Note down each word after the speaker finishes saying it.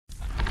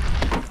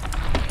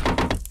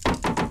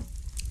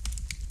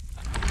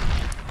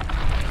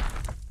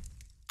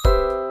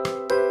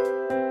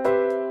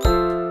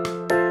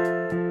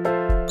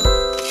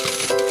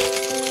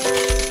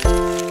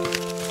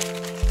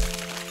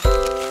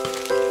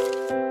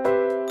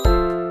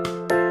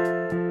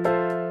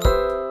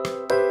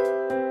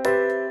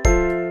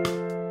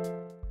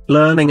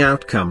learning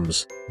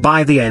outcomes.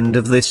 By the end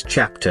of this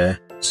chapter,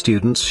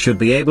 students should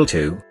be able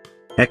to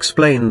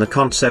explain the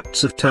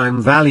concepts of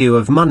time value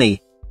of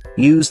money,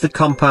 use the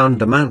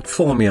compound amount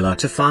formula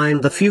to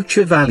find the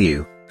future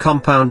value,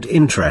 compound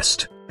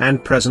interest,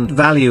 and present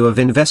value of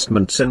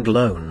investments and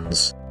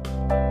loans.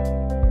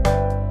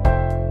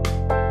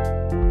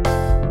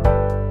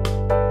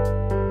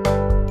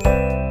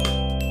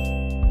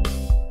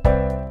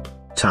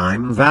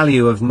 Time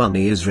value of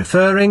money is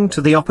referring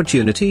to the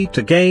opportunity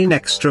to gain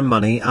extra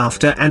money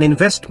after an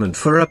investment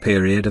for a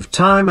period of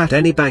time at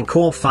any bank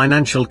or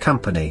financial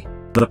company.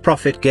 The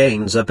profit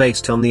gains are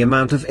based on the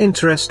amount of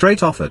interest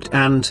rate offered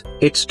and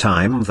its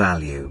time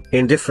value.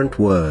 In different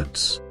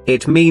words,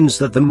 it means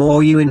that the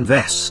more you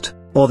invest,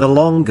 or the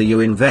longer you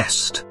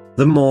invest,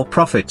 the more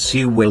profits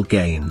you will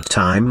gain.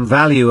 Time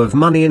value of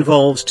money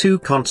involves two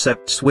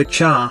concepts,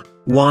 which are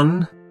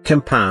 1.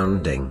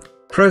 Compounding,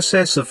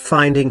 process of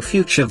finding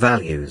future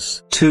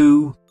values.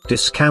 2.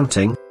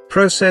 Discounting,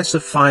 process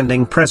of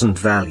finding present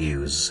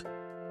values.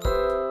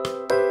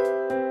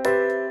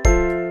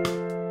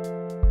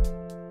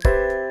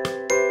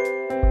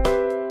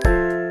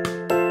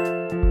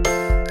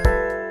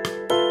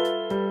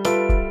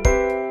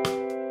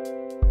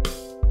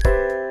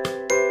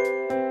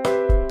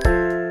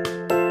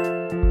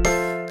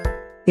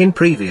 In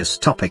previous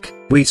topic,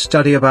 we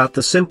study about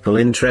the simple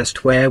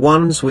interest, where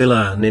ones will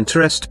earn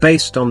interest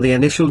based on the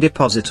initial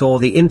deposit or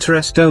the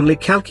interest only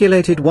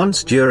calculated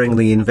once during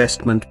the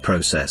investment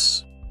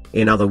process.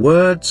 In other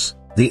words,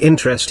 the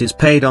interest is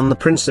paid on the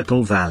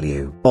principal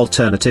value.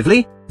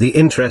 Alternatively, the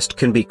interest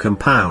can be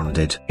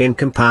compounded. In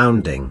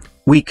compounding,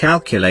 we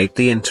calculate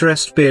the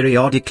interest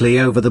periodically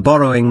over the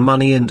borrowing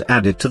money and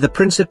add it to the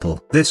principal.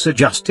 This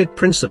adjusted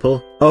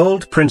principal,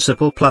 old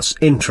principal plus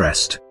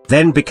interest,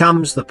 then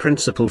becomes the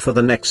principal for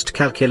the next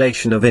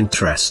calculation of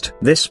interest.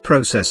 This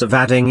process of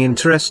adding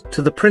interest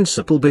to the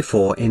principal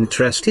before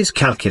interest is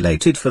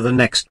calculated for the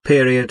next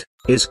period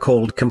is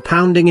called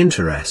compounding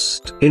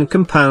interest. In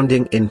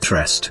compounding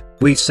interest,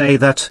 we say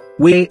that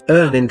we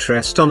earn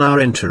interest on our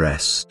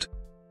interest.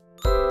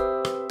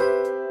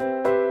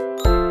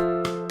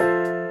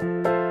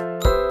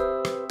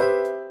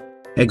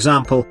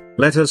 Example: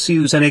 let us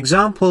use an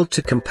example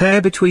to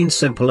compare between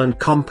simple and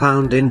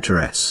compound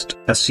interest.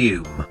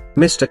 Assume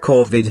Mr.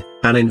 Corvid,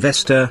 an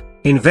investor,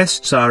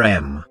 invests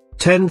Rm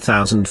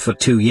 10,000 for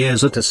 2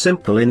 years at a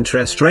simple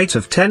interest rate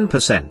of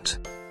 10%.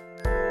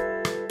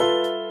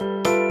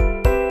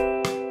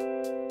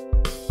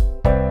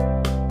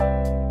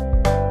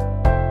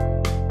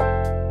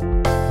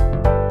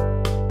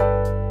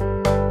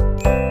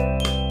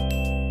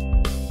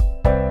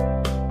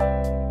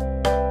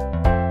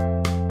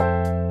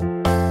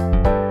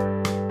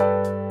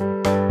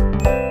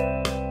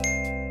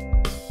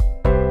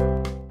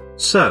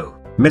 So,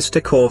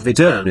 Mr. Corvid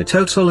earned a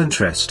total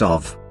interest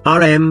of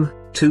Rm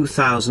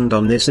 2,000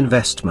 on this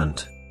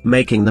investment,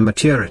 making the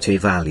maturity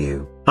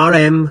value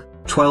Rm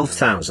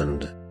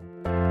 12,000.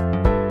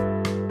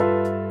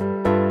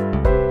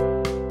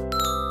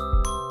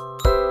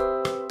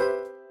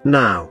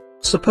 Now,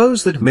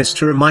 suppose that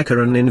Mr.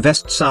 Omikaran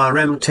invests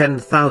Rm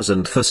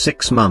 10,000 for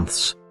 6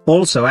 months,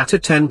 also at a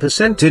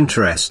 10%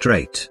 interest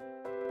rate.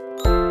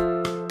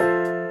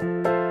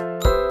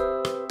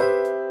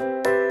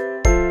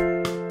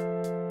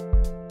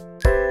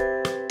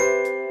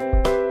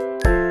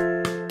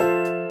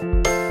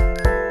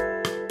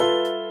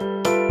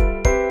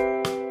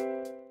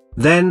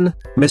 Then,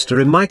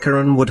 Mr.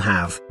 Omikaran would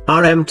have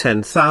Rm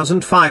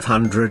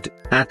 10,500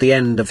 at the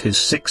end of his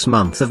 6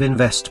 months of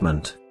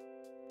investment.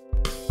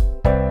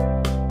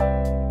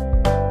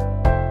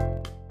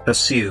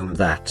 Assume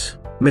that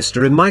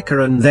Mr.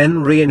 Omikaran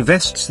then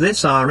reinvests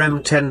this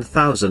Rm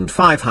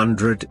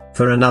 10,500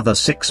 for another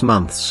 6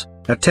 months,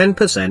 at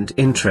 10%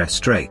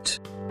 interest rate.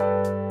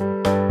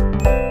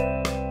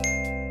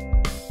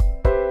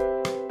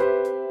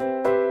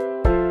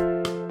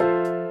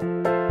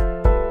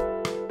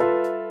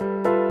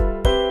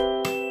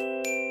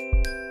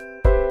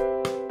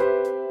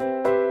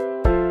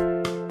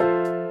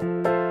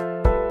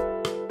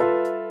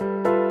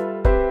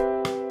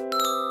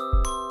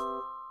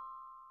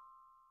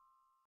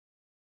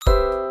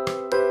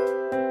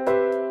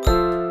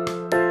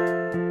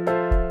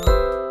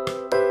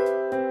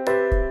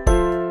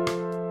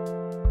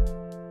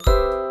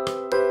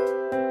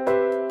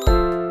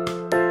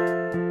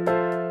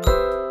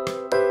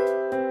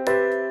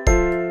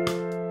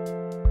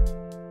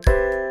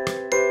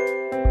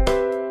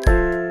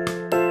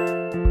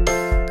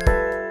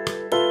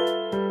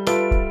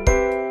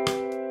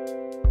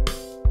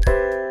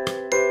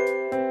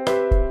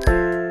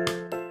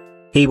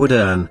 He would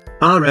earn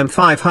Rm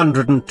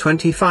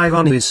 525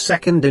 on his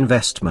second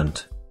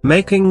investment,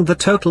 making the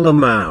total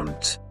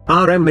amount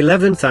Rm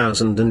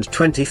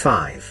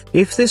 11,025.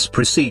 If this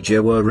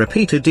procedure were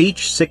repeated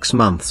each 6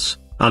 months,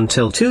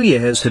 until 2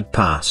 years had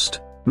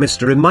passed,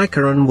 Mr.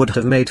 Omikaran would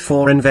have made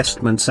 4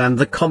 investments, and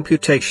the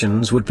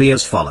computations would be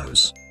as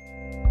follows.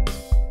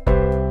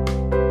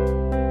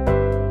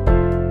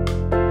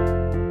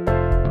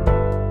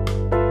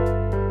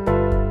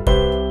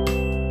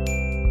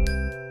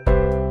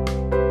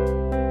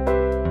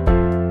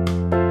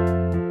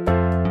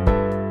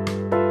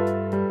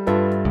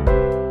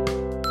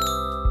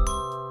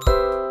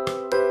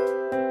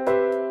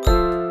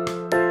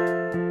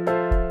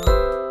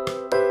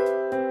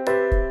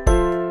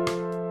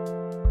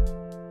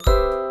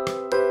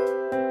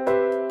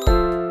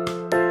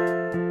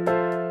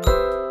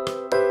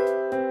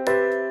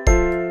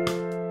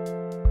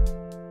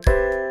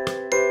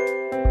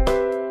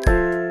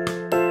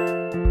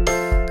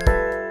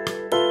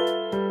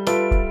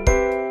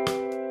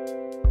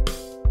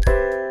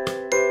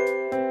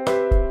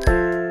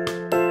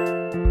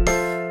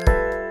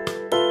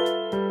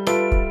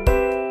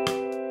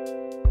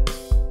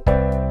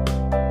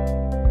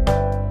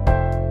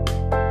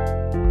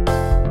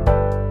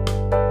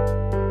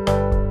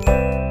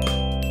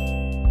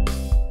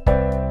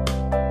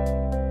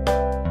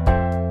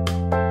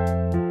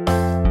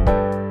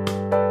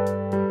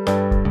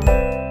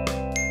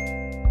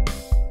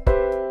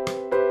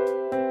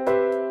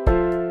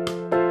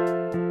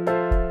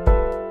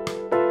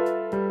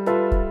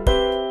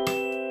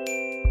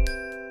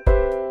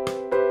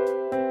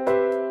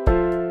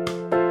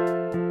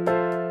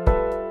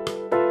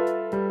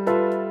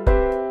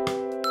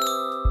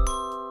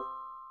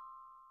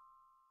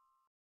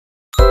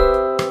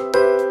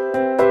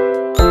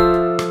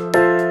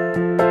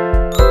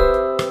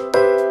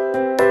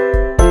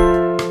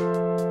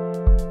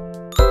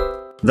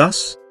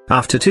 Thus,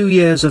 after 2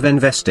 years of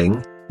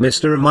investing,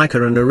 Mr.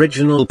 Amikaran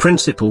original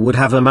principal would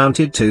have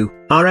amounted to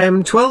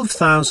Rs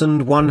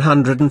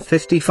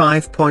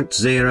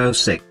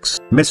 12,155.06.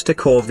 Mr.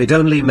 Corvid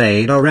only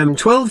made Rs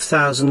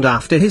 12,000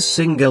 after his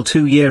single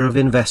 2-year of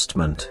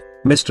investment.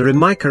 Mr.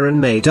 Amikaran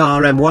made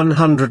Rs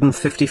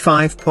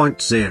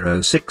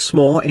 155.06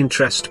 more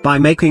interest by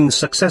making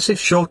successive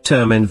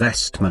short-term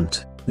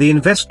investment. The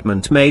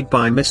investment made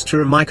by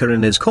Mr.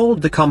 Amikaran is called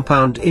the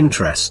compound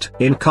interest.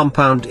 In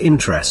compound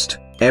interest,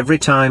 every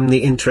time the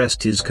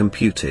interest is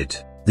computed,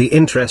 the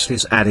interest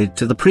is added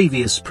to the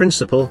previous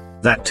principal.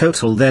 That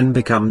total then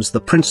becomes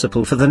the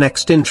principal for the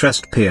next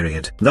interest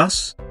period.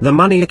 Thus, the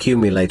money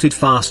accumulated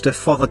faster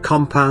for the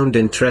compound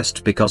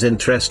interest because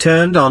interest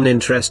earned on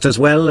interest as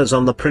well as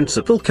on the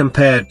principal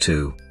compared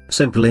to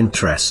simple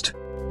interest.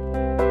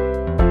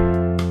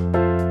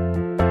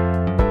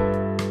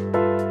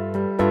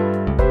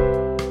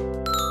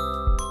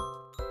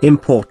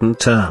 Important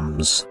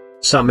terms.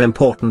 Some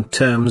important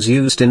terms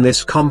used in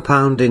this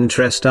compound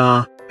interest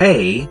are: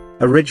 A.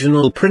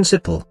 Original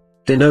principal,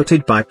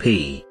 denoted by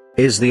P,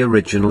 is the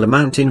original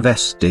amount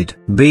invested.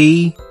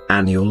 B.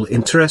 Annual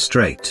interest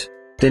rate,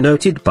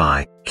 denoted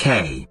by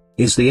K,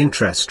 is the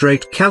interest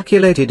rate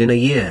calculated in a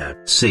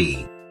year.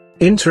 C.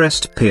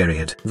 Interest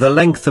period, the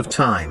length of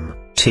time,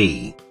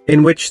 T,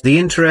 in which the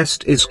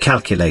interest is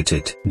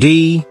calculated.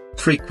 D.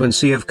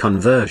 Frequency of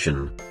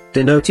conversion,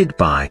 denoted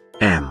by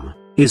M,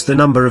 is the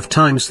number of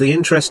times the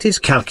interest is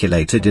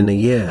calculated in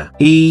a year.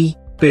 E.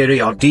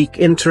 Periodic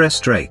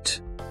interest rate,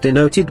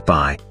 denoted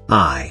by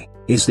I,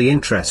 is the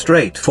interest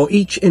rate for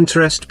each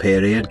interest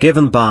period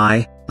given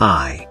by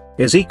I,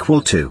 is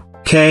equal to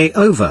K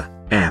over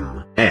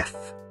M.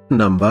 F.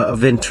 Number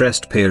of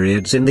interest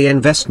periods in the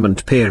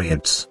investment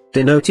periods,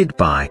 denoted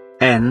by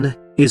N,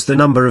 is the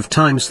number of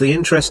times the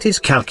interest is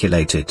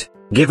calculated,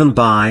 given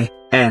by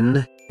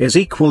N, is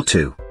equal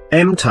to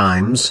M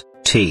times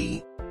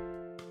T.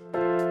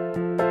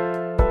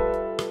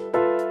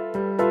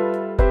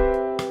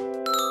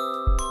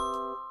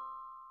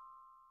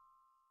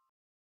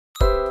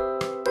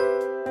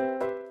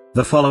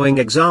 The following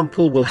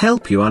example will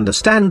help you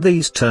understand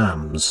these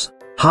terms.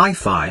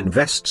 Hi-Fi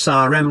invests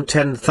Rs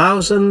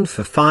 10,000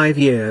 for 5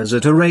 years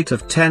at a rate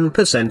of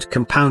 10%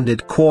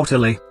 compounded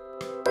quarterly.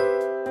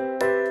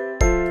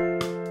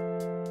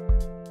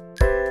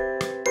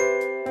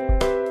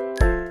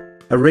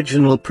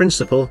 Original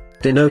principal,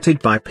 denoted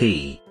by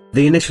P,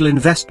 the initial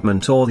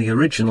investment or the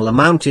original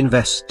amount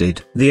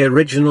invested. The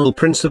original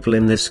principal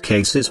in this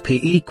case is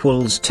P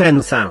equals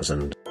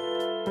 10,000.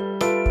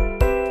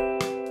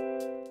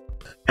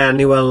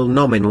 Annual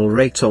nominal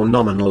rate or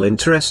nominal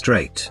interest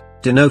rate,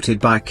 denoted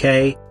by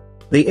K,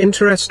 the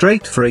interest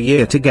rate for a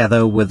year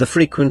together with the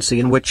frequency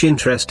in which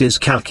interest is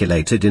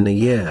calculated in a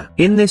year.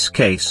 In this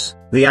case,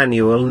 the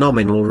annual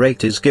nominal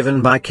rate is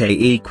given by K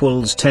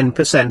equals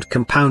 10%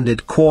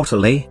 compounded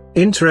quarterly.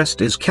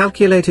 Interest is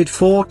calculated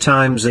 4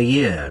 times a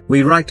year.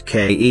 We write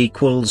K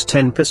equals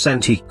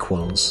 10%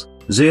 equals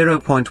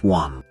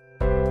 0.1.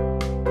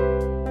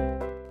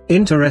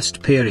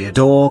 Interest period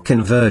or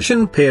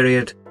conversion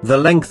period, the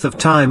length of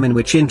time in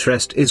which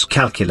interest is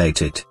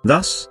calculated.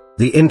 Thus,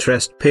 the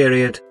interest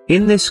period,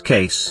 in this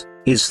case,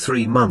 is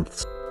 3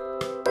 months.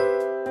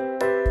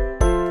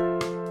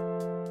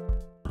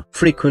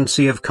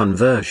 Frequency of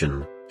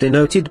conversion,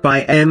 denoted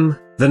by M,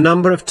 the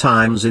number of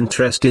times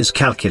interest is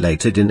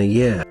calculated in a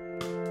year.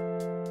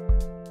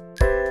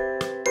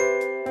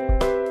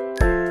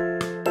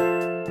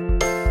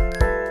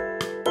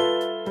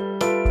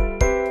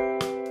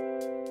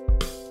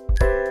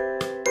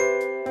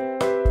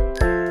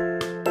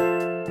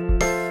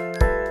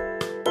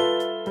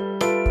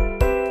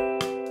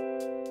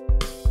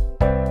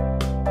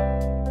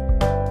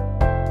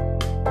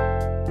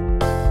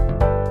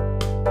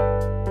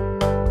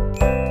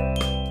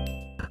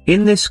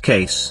 In this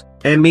case,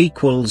 M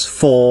equals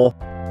 4.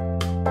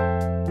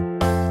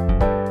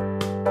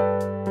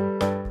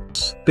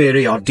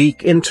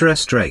 Periodic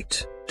interest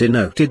rate,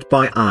 denoted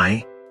by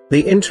I,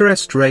 the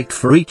interest rate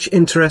for each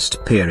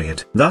interest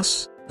period.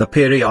 Thus, the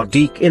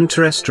periodic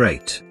interest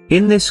rate,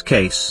 in this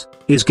case,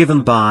 is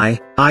given by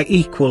I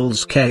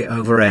equals K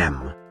over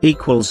M,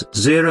 equals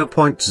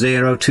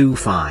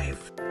 0.025.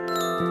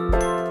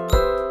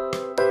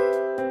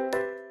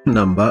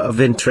 Number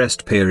of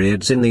interest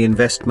periods in the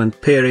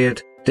investment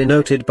period,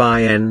 denoted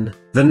by N,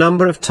 the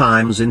number of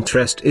times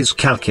interest is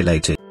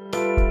calculated.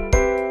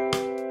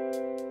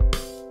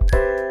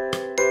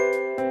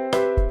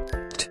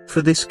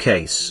 For this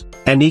case,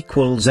 N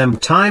equals M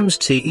times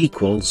T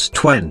equals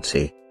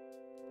 20.